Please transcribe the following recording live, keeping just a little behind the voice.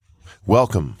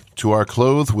Welcome to our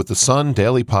Clothed with the Sun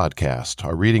Daily Podcast,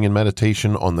 our reading and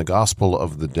meditation on the Gospel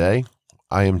of the day.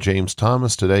 I am James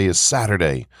Thomas. Today is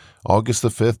Saturday, August the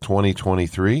 5th,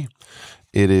 2023.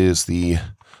 It is the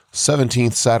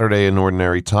 17th Saturday in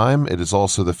Ordinary Time. It is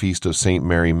also the Feast of St.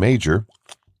 Mary Major,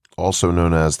 also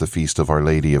known as the Feast of Our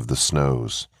Lady of the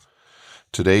Snows.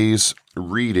 Today's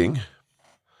reading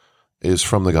is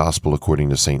from the Gospel according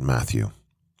to St. Matthew.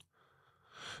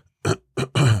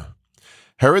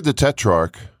 Herod the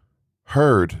Tetrarch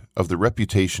heard of the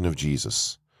reputation of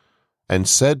Jesus and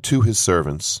said to his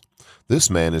servants, "This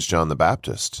man is John the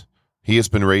Baptist. He has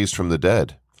been raised from the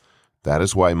dead. That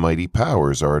is why mighty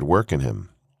powers are at work in him."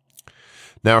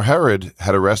 Now Herod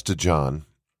had arrested John,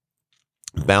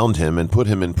 bound him, and put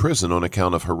him in prison on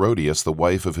account of Herodias, the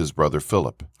wife of his brother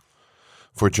Philip.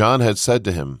 For John had said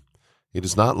to him, "It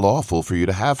is not lawful for you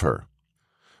to have her."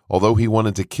 Although he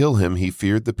wanted to kill him, he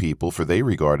feared the people, for they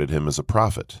regarded him as a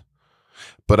prophet.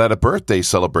 But at a birthday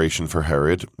celebration for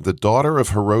Herod, the daughter of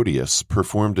Herodias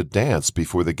performed a dance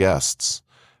before the guests,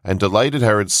 and delighted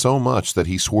Herod so much that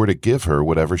he swore to give her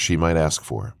whatever she might ask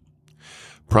for.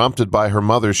 Prompted by her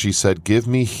mother, she said, "Give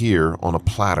me here on a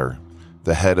platter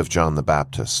the head of John the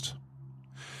Baptist."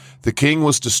 The king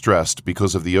was distressed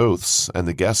because of the oaths and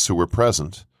the guests who were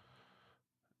present.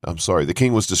 The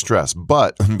king was distressed,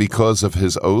 but because of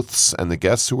his oaths and the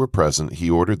guests who were present, he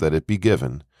ordered that it be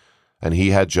given, and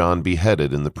he had John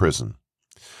beheaded in the prison.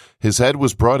 His head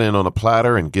was brought in on a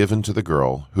platter and given to the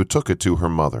girl, who took it to her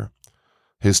mother.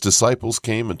 His disciples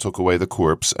came and took away the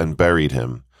corpse and buried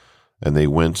him, and they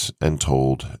went and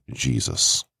told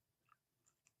Jesus.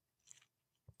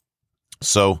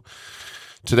 So,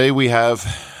 today we have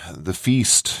the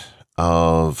feast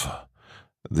of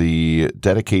the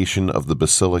dedication of the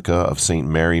Basilica of St.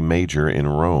 Mary Major in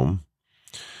Rome,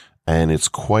 and it's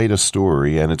quite a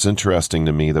story, and it's interesting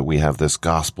to me that we have this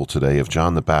gospel today of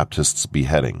John the Baptist's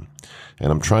beheading,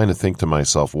 and I'm trying to think to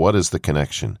myself, what is the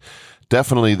connection?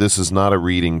 Definitely this is not a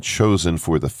reading chosen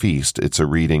for the feast. It's a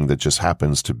reading that just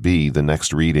happens to be the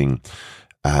next reading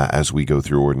as we go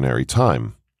through Ordinary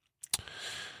Time.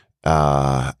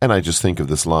 And I just think of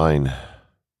this line,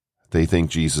 they think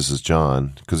Jesus is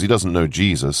John, because he doesn't know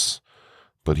Jesus,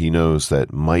 but he knows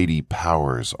that mighty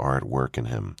powers are at work in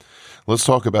him. Let's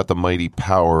talk about the mighty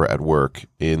power at work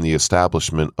in the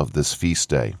establishment of this feast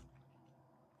day.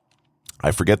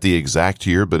 I forget the exact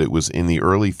year, but it was in the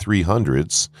early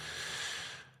 300s,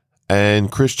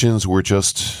 and Christians were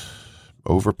just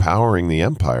overpowering the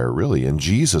empire, really, and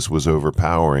Jesus was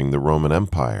overpowering the Roman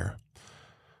Empire.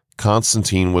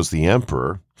 Constantine was the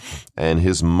emperor, and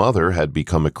his mother had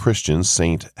become a Christian,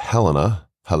 Saint Helena,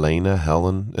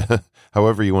 Helen,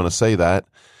 however you want to say that,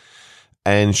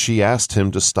 and she asked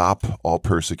him to stop all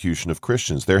persecution of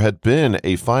Christians. There had been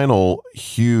a final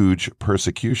huge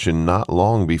persecution not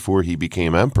long before he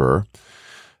became emperor,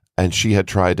 and she had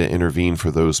tried to intervene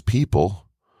for those people,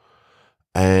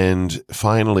 and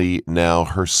finally now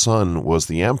her son was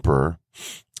the emperor,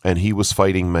 and he was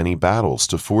fighting many battles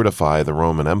to fortify the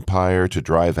Roman Empire, to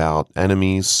drive out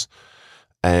enemies.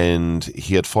 And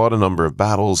he had fought a number of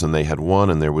battles, and they had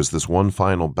won, and there was this one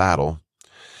final battle.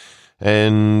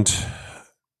 And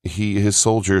his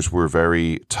soldiers were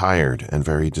very tired and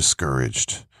very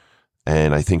discouraged.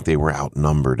 And I think they were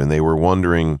outnumbered, and they were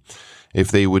wondering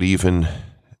if they would even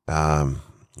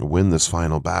win this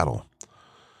final battle.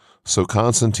 So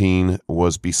Constantine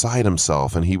was beside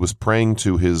himself, and he was praying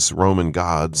to his Roman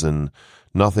gods, and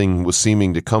nothing was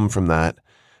seeming to come from that.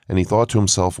 And he thought to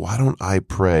himself, why don't I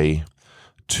pray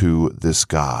to this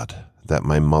God that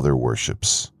my mother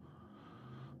worships?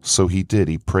 So he did.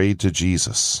 He prayed to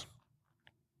Jesus.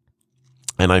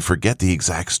 And I forget the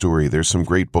exact story. There's some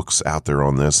great books out there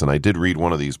on this, and I did read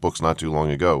one of these books not too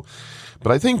long ago.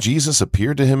 But I think Jesus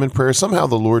appeared to him in prayer. Somehow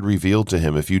the Lord revealed to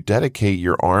him, if you dedicate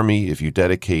your army, if you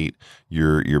dedicate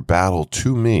your battle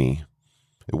to me,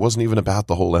 it wasn't even about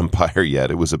the whole empire yet.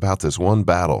 It was about this one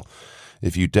battle.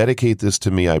 If you dedicate this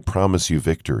to me, I promise you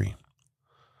victory.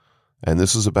 And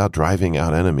this is about driving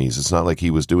out enemies. It's not like he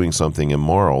was doing something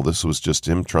immoral. This was just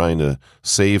him trying to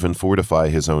save and fortify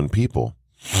his own people.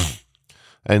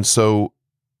 And so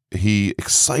he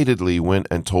excitedly went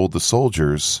and told the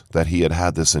soldiers that he had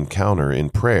had this encounter in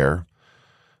prayer.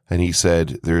 And he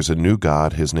said, there's a new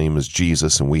God, his name is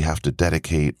Jesus, and we have to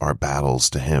dedicate our battles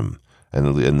to him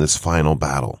and in this final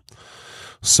battle.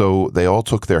 So they all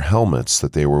took their helmets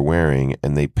that they were wearing,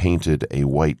 and they painted a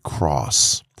white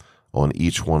cross on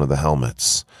each one of the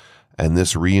helmets. And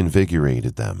this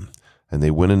reinvigorated them. And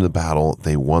they went into battle.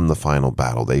 They won the final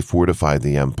battle. They fortified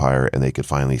the empire, and they could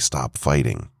finally stop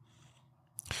fighting.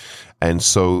 And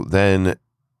so then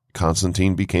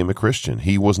Constantine became a Christian.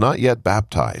 He was not yet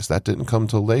baptized. That didn't come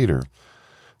till later.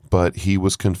 But he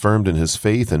was confirmed in his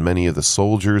faith, and many of the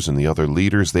soldiers and the other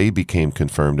leaders, they became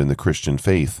confirmed in the Christian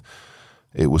faith.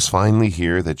 It was finally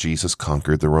here that Jesus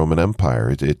conquered the Roman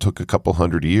Empire. It took a couple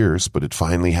hundred years, but it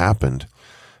finally happened.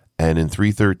 And in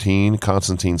 313,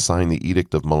 Constantine signed the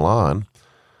Edict of Milan,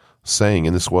 saying,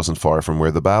 and this wasn't far from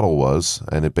where the battle was,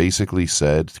 and it basically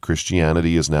said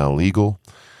Christianity is now legal.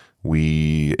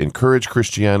 We encourage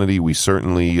Christianity. We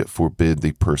certainly forbid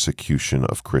the persecution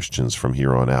of Christians from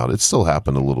here on out. It still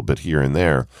happened a little bit here and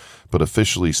there, but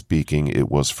officially speaking,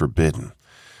 it was forbidden.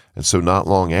 And so not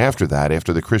long after that,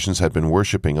 after the Christians had been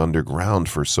worshiping underground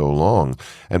for so long,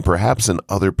 and perhaps in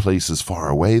other places far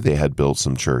away they had built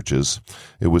some churches,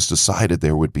 it was decided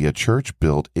there would be a church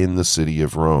built in the city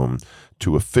of Rome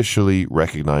to officially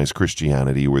recognize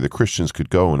Christianity, where the Christians could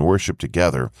go and worship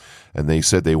together. And they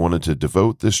said they wanted to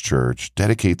devote this church,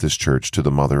 dedicate this church to the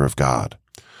Mother of God.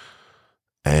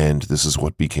 And this is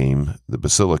what became the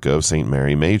Basilica of St.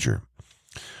 Mary Major.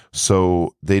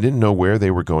 So they didn't know where they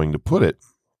were going to put it.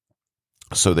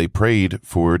 So they prayed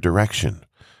for direction.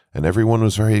 And everyone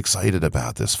was very excited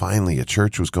about this. Finally, a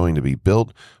church was going to be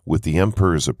built with the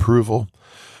emperor's approval.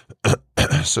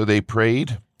 So they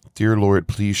prayed, "Dear Lord,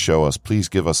 please show us, please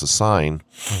give us a sign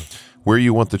where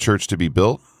you want the church to be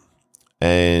built."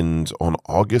 And on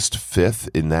August 5th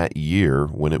in that year,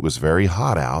 when it was very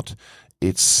hot out,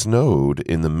 it snowed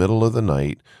in the middle of the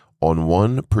night on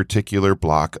one particular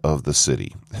block of the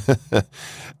city.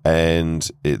 And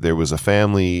there was a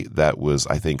family that was,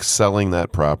 I think, selling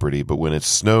that property. But when it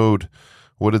snowed,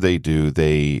 what did they do?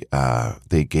 They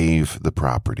gave the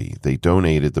property. They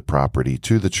donated the property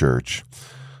to the church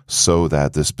so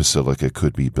that this basilica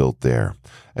could be built there.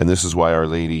 And this is why Our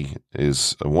Lady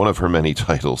is, one of her many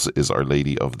titles is Our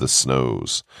Lady of the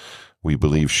Snows. We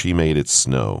believe she made it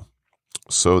snow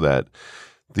so that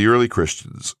the early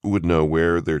Christians would know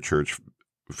where their church,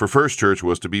 for first church,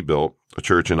 was to be built, a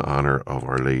church in honor of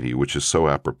Our Lady, which is so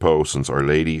apropos since Our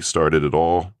Lady started it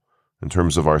all in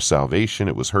terms of our salvation.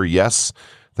 It was her yes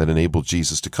that enabled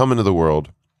Jesus to come into the world.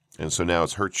 And so now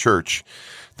it's her church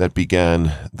that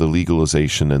began the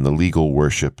legalization and the legal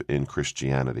worship in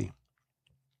Christianity.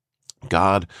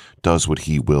 God does what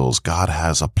he wills. God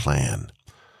has a plan.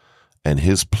 And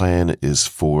his plan is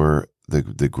for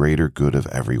the greater good of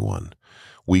everyone.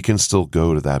 We can still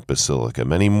go to that basilica.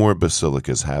 Many more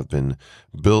basilicas have been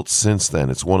built since then.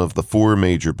 It's one of the 4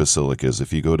 major basilicas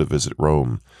if you go to visit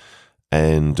Rome.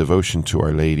 And devotion to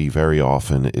Our Lady very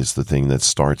often is the thing that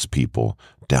starts people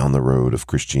down the road of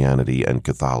Christianity and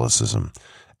Catholicism.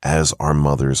 As our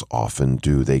mothers often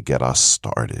do, they get us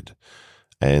started.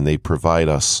 And they provide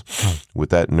us with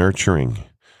that nurturing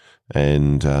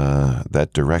and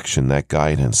that direction, that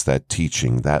guidance, that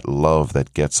teaching, that love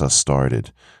that gets us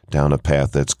started down a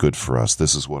path that's good for us.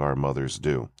 This is what our mothers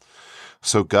do.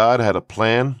 So God had a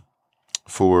plan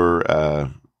for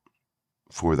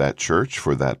that church,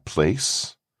 for that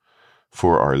place,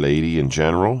 for Our Lady in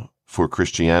general, for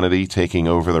Christianity taking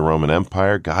over the Roman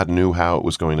Empire. God knew how it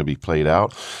was going to be played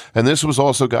out. And this was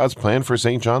also God's plan for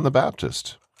St. John the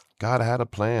Baptist. God had a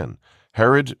plan.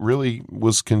 Herod really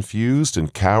was confused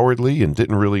and cowardly and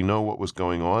didn't really know what was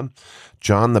going on.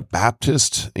 John the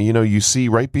Baptist, you see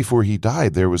right before he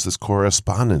died, there was this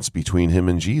correspondence between him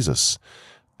and Jesus.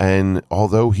 And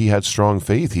although he had strong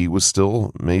faith, he was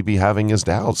still maybe having his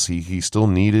doubts. He still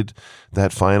needed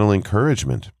that final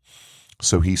encouragement.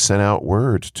 So he sent out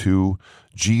word to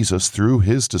Jesus through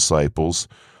his disciples,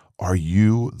 "Are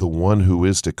you the one who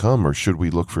is to come, or should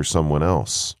we look for someone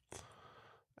else?"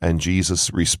 And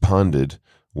Jesus responded,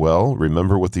 well,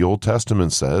 remember what the Old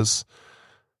Testament says.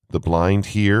 The blind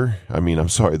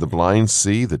the blind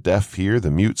see, the deaf hear,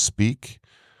 the mute speak,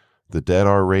 the dead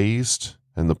are raised,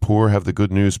 and the poor have the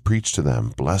good news preached to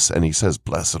them. And he says,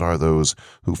 blessed are those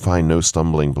who find no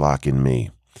stumbling block in me.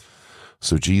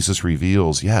 So Jesus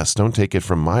reveals, yes, don't take it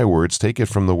from my words, take it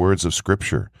from the words of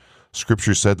Scripture.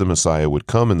 Scripture said the Messiah would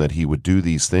come and that he would do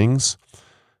these things.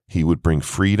 He would bring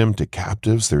freedom to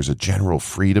captives. There's a general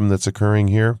freedom that's occurring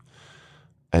here.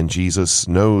 And Jesus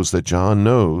knows that John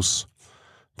knows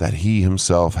that he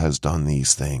himself has done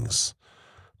these things.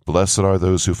 Blessed are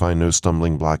those who find no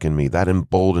stumbling block in me. That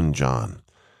emboldened John.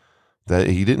 That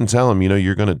he didn't tell him,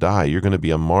 you're going to die. You're going to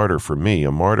be a martyr for me,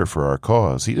 a martyr for our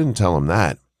cause. He didn't tell him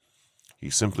that. He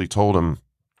simply told him,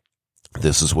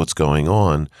 this is what's going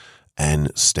on,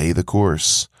 and stay the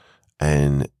course,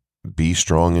 and be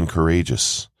strong and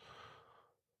courageous.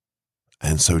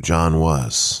 And so John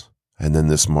was. And then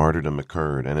this martyrdom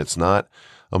occurred. And it's not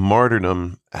a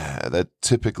martyrdom that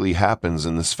typically happens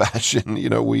in this fashion.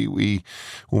 We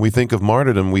when we think of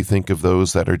martyrdom, we think of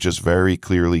those that are just very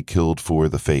clearly killed for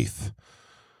the faith.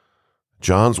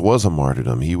 John's was a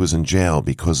martyrdom. He was in jail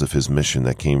because of his mission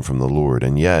that came from the Lord.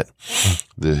 And yet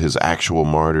his actual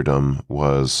martyrdom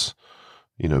was,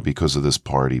 because of this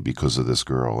party, because of this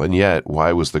girl. And yet,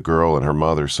 why was the girl and her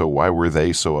mother why were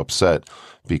they so upset?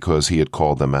 Because he had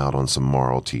called them out on some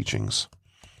moral teachings.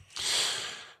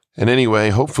 And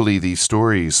anyway, hopefully these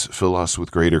stories fill us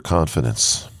with greater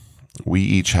confidence. We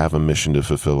each have a mission to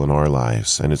fulfill in our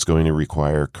lives, and it's going to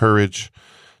require courage.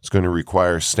 It's going to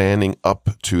require standing up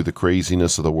to the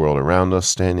craziness of the world around us,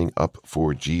 standing up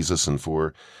for Jesus and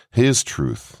for his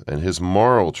truth and his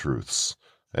moral truths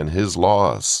and his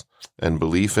laws, and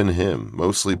belief in him,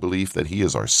 mostly belief that he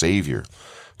is our Savior,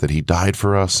 that he died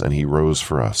for us and he rose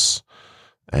for us.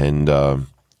 And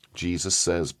Jesus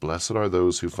says, "Blessed are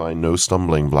those who find no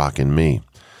stumbling block in me."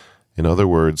 In other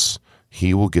words,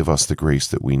 he will give us the grace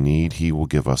that we need. He will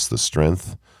give us the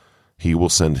strength. He will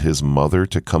send his mother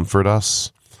to comfort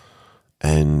us.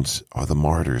 And the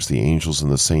martyrs, the angels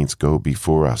and the saints go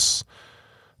before us.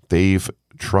 They've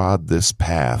trod this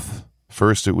path.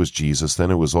 First it was Jesus, then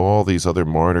it was all these other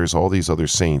martyrs, all these other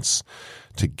saints,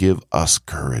 to give us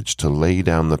courage, to lay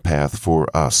down the path for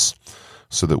us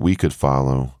so that we could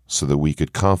follow, so that we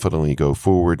could confidently go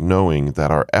forward, knowing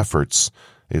that our efforts,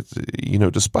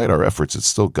 despite our efforts, it's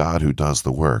still God who does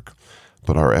the work.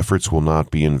 But our efforts will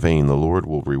not be in vain. The Lord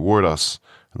will reward us,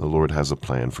 and the Lord has a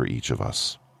plan for each of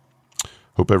us.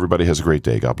 Hope everybody has a great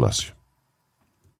day. God bless you.